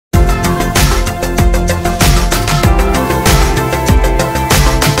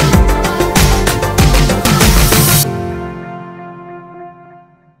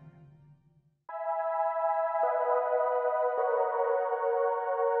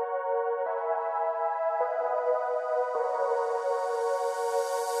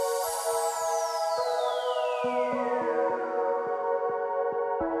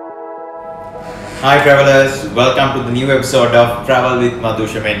Hi travelers, welcome to the new episode of Travel with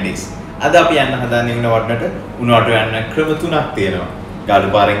Madhusha Mendis. අද අපි යන්න හදන්නේ උණවටනට. උණවට යන්න ක්‍රම තුනක් තියෙනවා.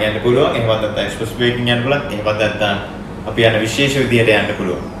 ගාඩු පාරෙන් යන්න පුළුවන්, එහෙම නැත්නම් එක්ස්ප්‍රස් වේ එකකින් යන්න පුළුවන්, එහෙම නැත්නම් අපි යන විශේෂ විදියට යන්න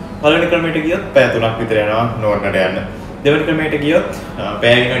පුළුවන්. පළවෙනි ක්‍රමයට ගියොත් පැය 3ක් විතර යනවා උණවටනට යන්න. දෙවෙනි ක්‍රමයට ගියොත්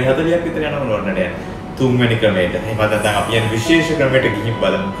පැය විනාඩි 40ක් විතර යනවා උණවටනට යන්න. තුන්වෙනි ක්‍රමයට එහෙම නැත්නම් අපි යන විශේෂ ක්‍රමයට ගිහින්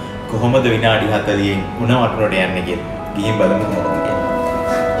බලමු. කොහොමද විනාඩි 40න් උණවටනට යන්නේ කියලා. ගිහින් බලමු කොහොමද කියලා.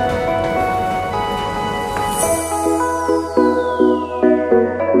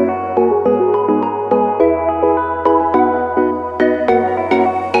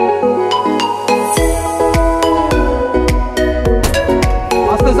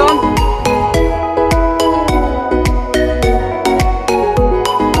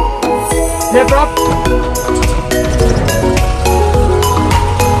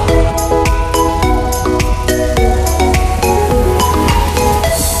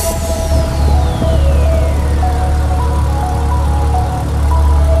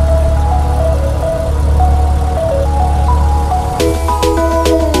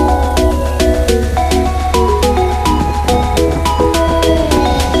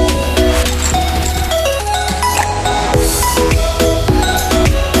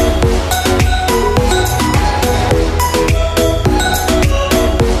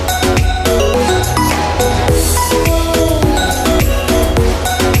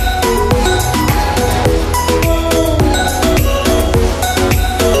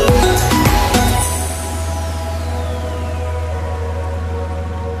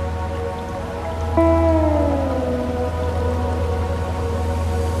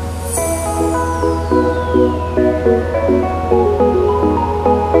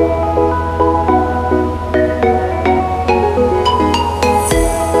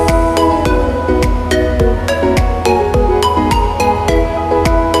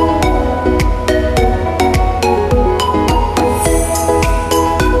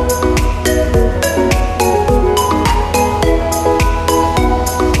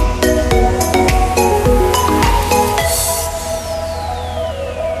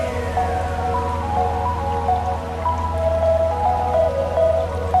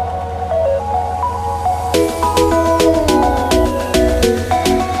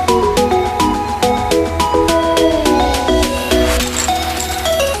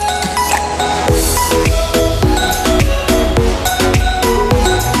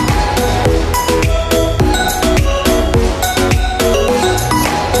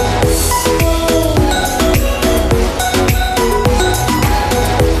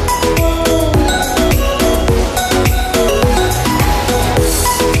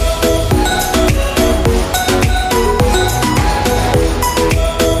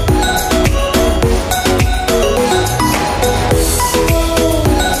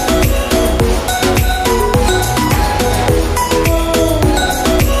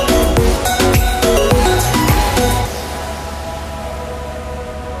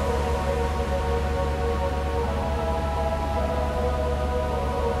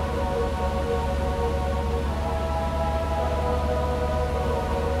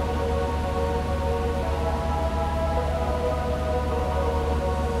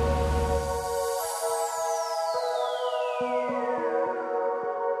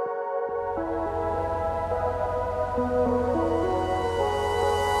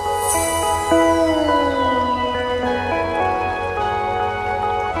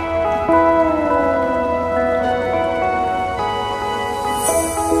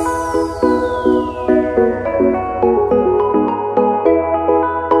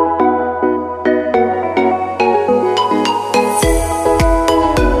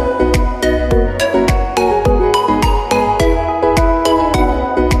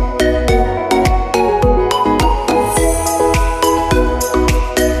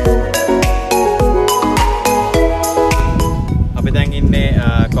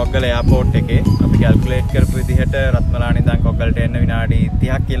 කොග්ගල එයාපෝට් එකේ අපි කැල්කියුලේට් කරපු විදිහට රත්මලාන ඉඳන් කොග්ගලට එන්න විනාඩි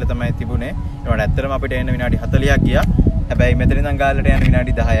 30ක් කියලා තමයි තිබුණේ. ඒවට ඇත්තටම අපිට එන්න විනාඩි 40ක් ගියා. හැබැයි මෙතන ඉඳන් ගාල්ලට යන්න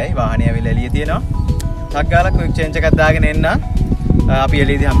විනාඩි 10යි. වාහනේ ඇවිල්ලා එළිය තියෙනවා. ටක් ගාලා ක්වික් චේන්ජ් එකක් දාගෙන එන්න අපි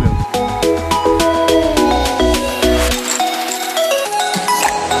එළියදී හම්බෙමු.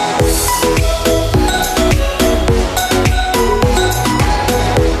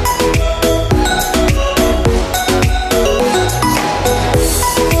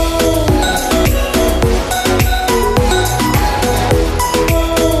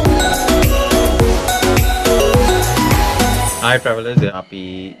 Hi travelers, අපි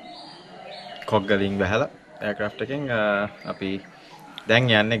කොග්ගලින් බහලා එයාක්‍රාෆ්ට් එකෙන් අපි දැන්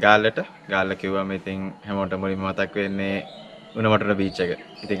යන්නේ ගාල්ලට. ගාල්ල කිව්වම ඉතින් හැමෝටම මුලින්ම මතක් වෙන්නේ උණවටුන බීච් එක.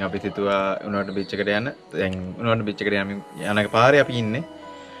 ඉතින් අපි හිතුවා උණවටුන බීච් එකට යන්න. දැන් උණවටුන බීච් එකට යන පාරේ අපි ඉන්නේ.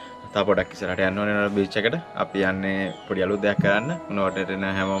 තව පොඩක් ඉස්සරහට යන්න ඕනේ නේද බීච් එකට. අපි යන්නේ පොඩි අලුත් දෙයක් කරන්න. උණවටුවට එන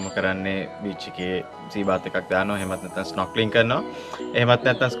හැමෝම කරන්නේ බීච් එකේ සී බාත් එකක් දානවා. එහෙමත් නැත්නම් ස්නොක්ලින් කරනවා. එහෙමත්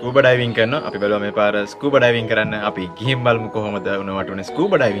නැත්නම් ස්කූබා ඩයිවිං කරනවා. අපි බලුවා මේ පාර ස්කූබා ඩයිවිං කරන්න. අපි ගිහින් බලමු කොහොමද උණවටුනේ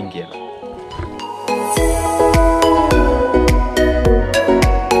ස්කූබා ඩයිවිං කියලා.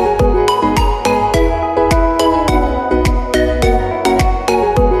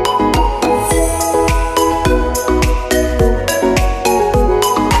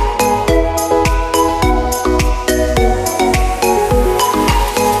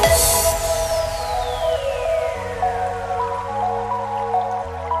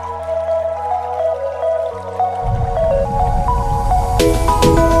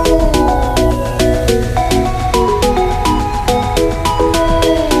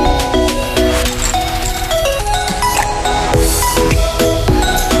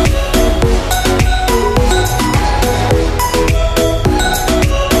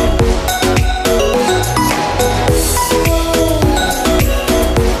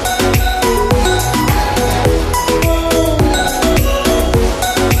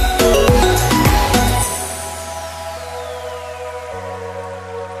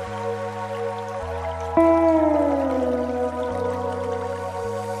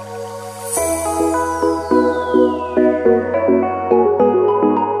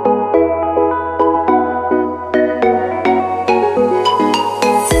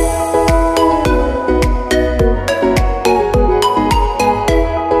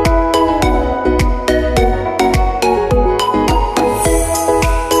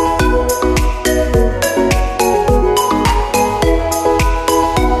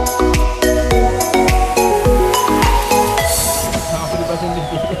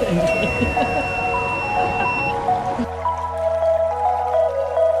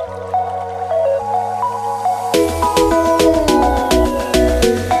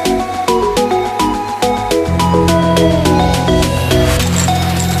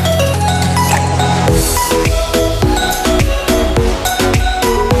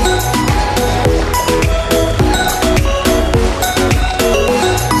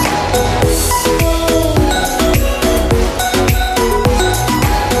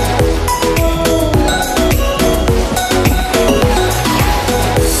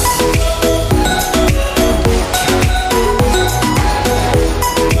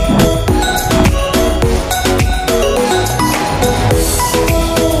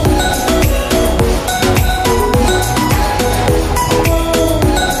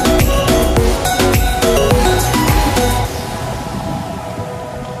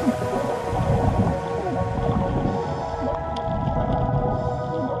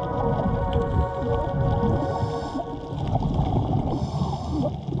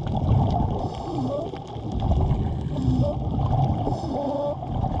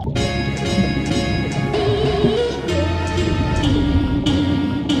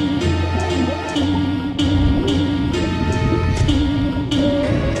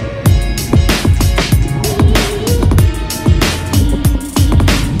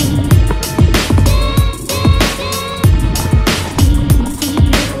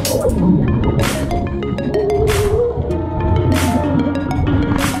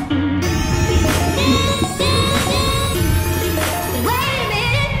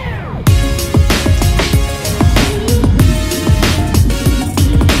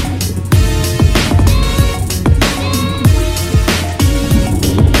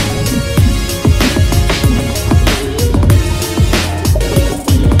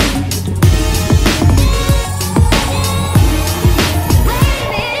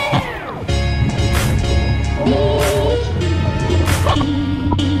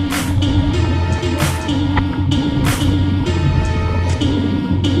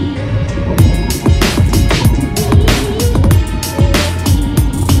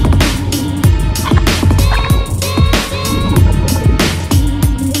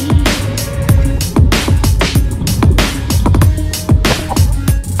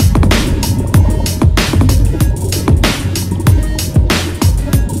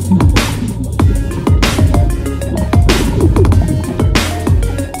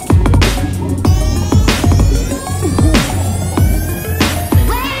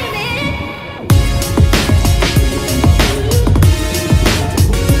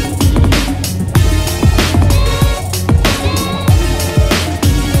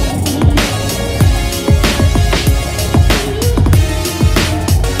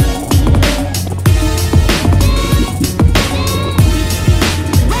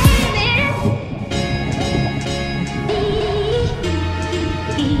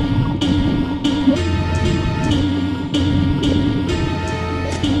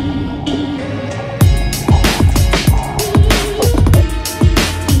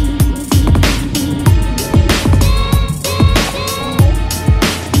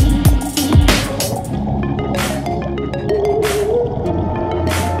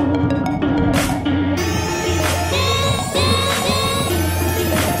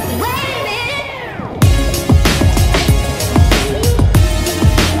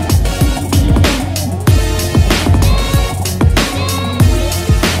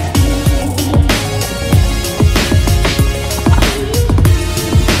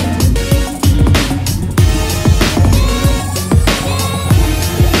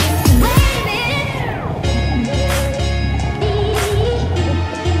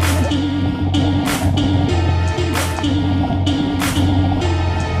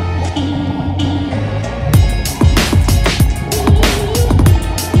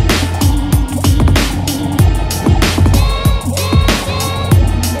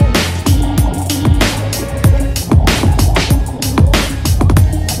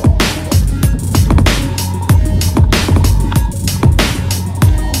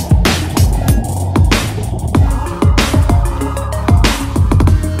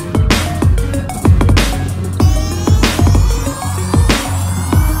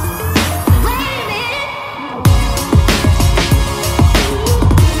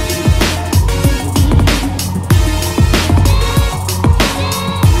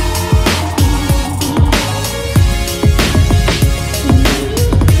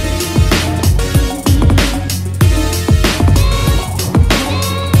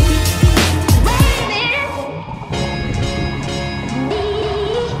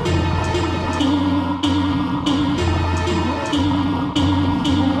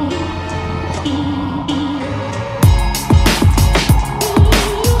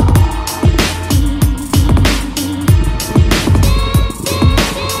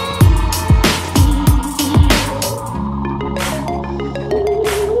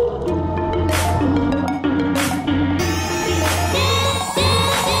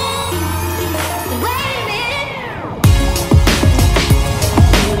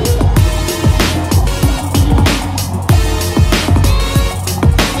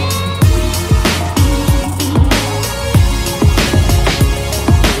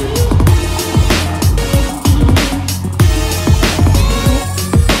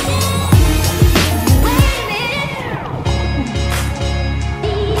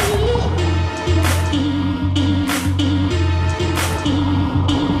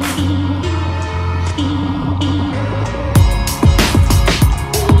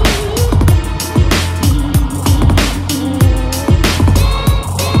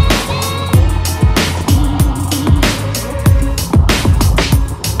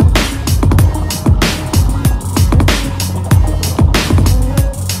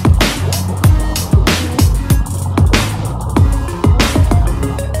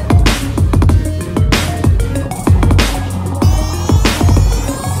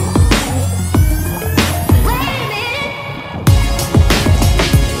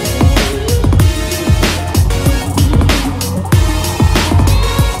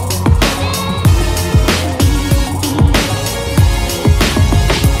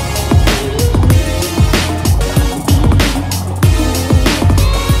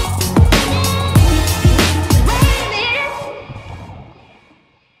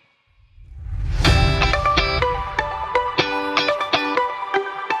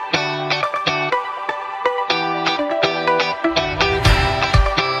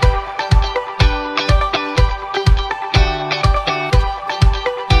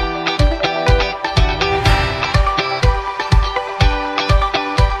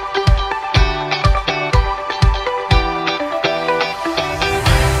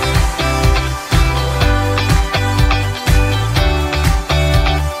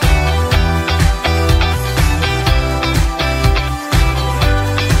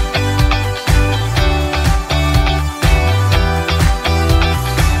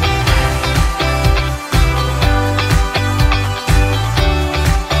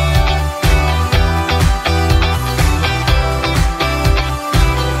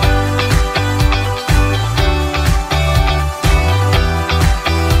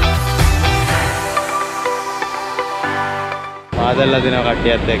 මාදල්ලා දෙනවා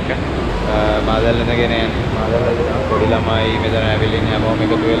කට්ටියත් එක්ක. මාදල්ලා නගෙන මාදල්ලා දෙනවා පොඩි ළමයි මෙතන ඇවිල්ලා ඉන්නේ හැමෝම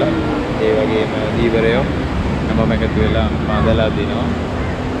එකතු වෙලා. ඒ වගේම දීවරයෝ හැමෝම එකතු වෙලා මාදල්ලා දිනවා.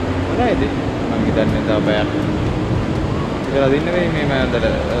 හොඳයිද? මම හිතන්නේ තව බයක්. ඒකලා දින්න වෙයි මේ මන්දට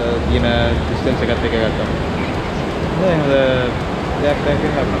තියෙන ඩිස්ටන්ස් එකත් එක ගත්තා. හොඳයි හොඳ දෙයක්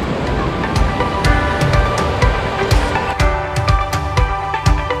දැක්කම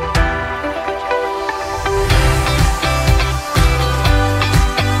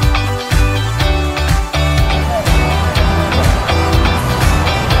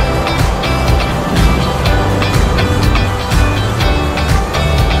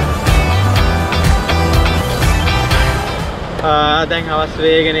දැන් හවස්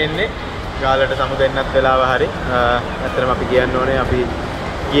වේගෙන එන්නේ ගාලට සමු දෙන්නත් වෙලාව හරි. ඇත්තටම අපි කියන්න ඕනේ අපි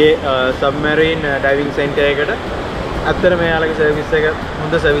ගියේ Submarine Diving Center එකට. ඇත්තටම මෙයාලගේ සර්විස් එක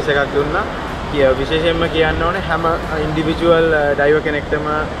හොඳ සර්විස් එකක් දුන්නා. විශේෂයෙන්ම කියන්න ඕනේ හැම ඉන්ඩිවිජුවල් ඩයිවර් කෙනෙක්ටම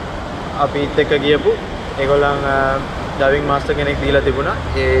අපිත් එක්ක ගියපු ඒගොල්ලන් ඩයිවිං මාස්ටර් කෙනෙක් දීලා තිබුණා.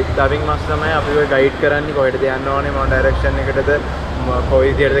 ඒ ඩයිවිං මාස්ටර් තමයි අපිව ගයිඩ් කරන්නේ කොහෙටද යන්න ඕනේ මොන ඩයිරෙක්ෂන් එකටද කොයි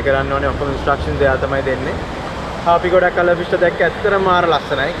විදිහටද කරන්න ඕනේ ඔක්කොම ඉන්ස්ට්‍රක්ෂන්ස් එයා තමයි දෙන්නේ. අපි ගොඩක් කලර් ෆිෂ් දැක්ක ඇත්තටම මාර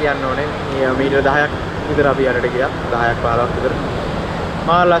ලස්සනයි කියන්න ඕනේ. මීටර 10ක් විතර අපි යන්නට ගියා. 10ක් 15ක් විතර.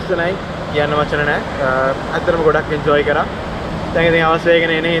 මාර ලස්සනයි කියන්න වචන නැහැ. ඇත්තටම ගොඩක් එන්ජොයි කරා. දැන් ඉතින් අවශ්‍ය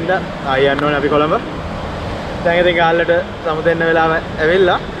වෙගෙන එන හින්දා ආයෙ යන්න ඕනේ අපි කොළඹ. දැන් ඉතින් ගාල්ලට සමු දෙන්න වෙලාව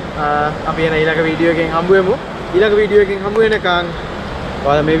ඇවිල්ලා අපි එන ඊළඟ වීඩියෝ එකෙන් හම්බ වෙමු. ඊළඟ වීඩියෝ එකෙන් හම්බ වෙනකන්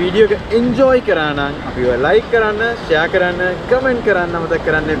ඔයාලා මේ වීඩියෝ එක එන්ජොයි කරා නම් අපිව ලයික් කරන්න, ෂෙයා කරන්න, කමෙන්ට් කරන්න අමතක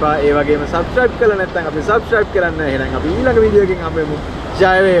කරන්න එපා. ඒ වගේම සබ්ස්ක්‍රයිබ් කරලා නැත්නම් අපි සබ්ස්ක්‍රයිබ් කරන්න. එහෙනම් අපි ඊළඟ වීඩියෝ එකකින් හම්බ වෙමු.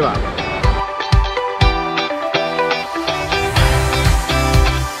 ජය වේවා.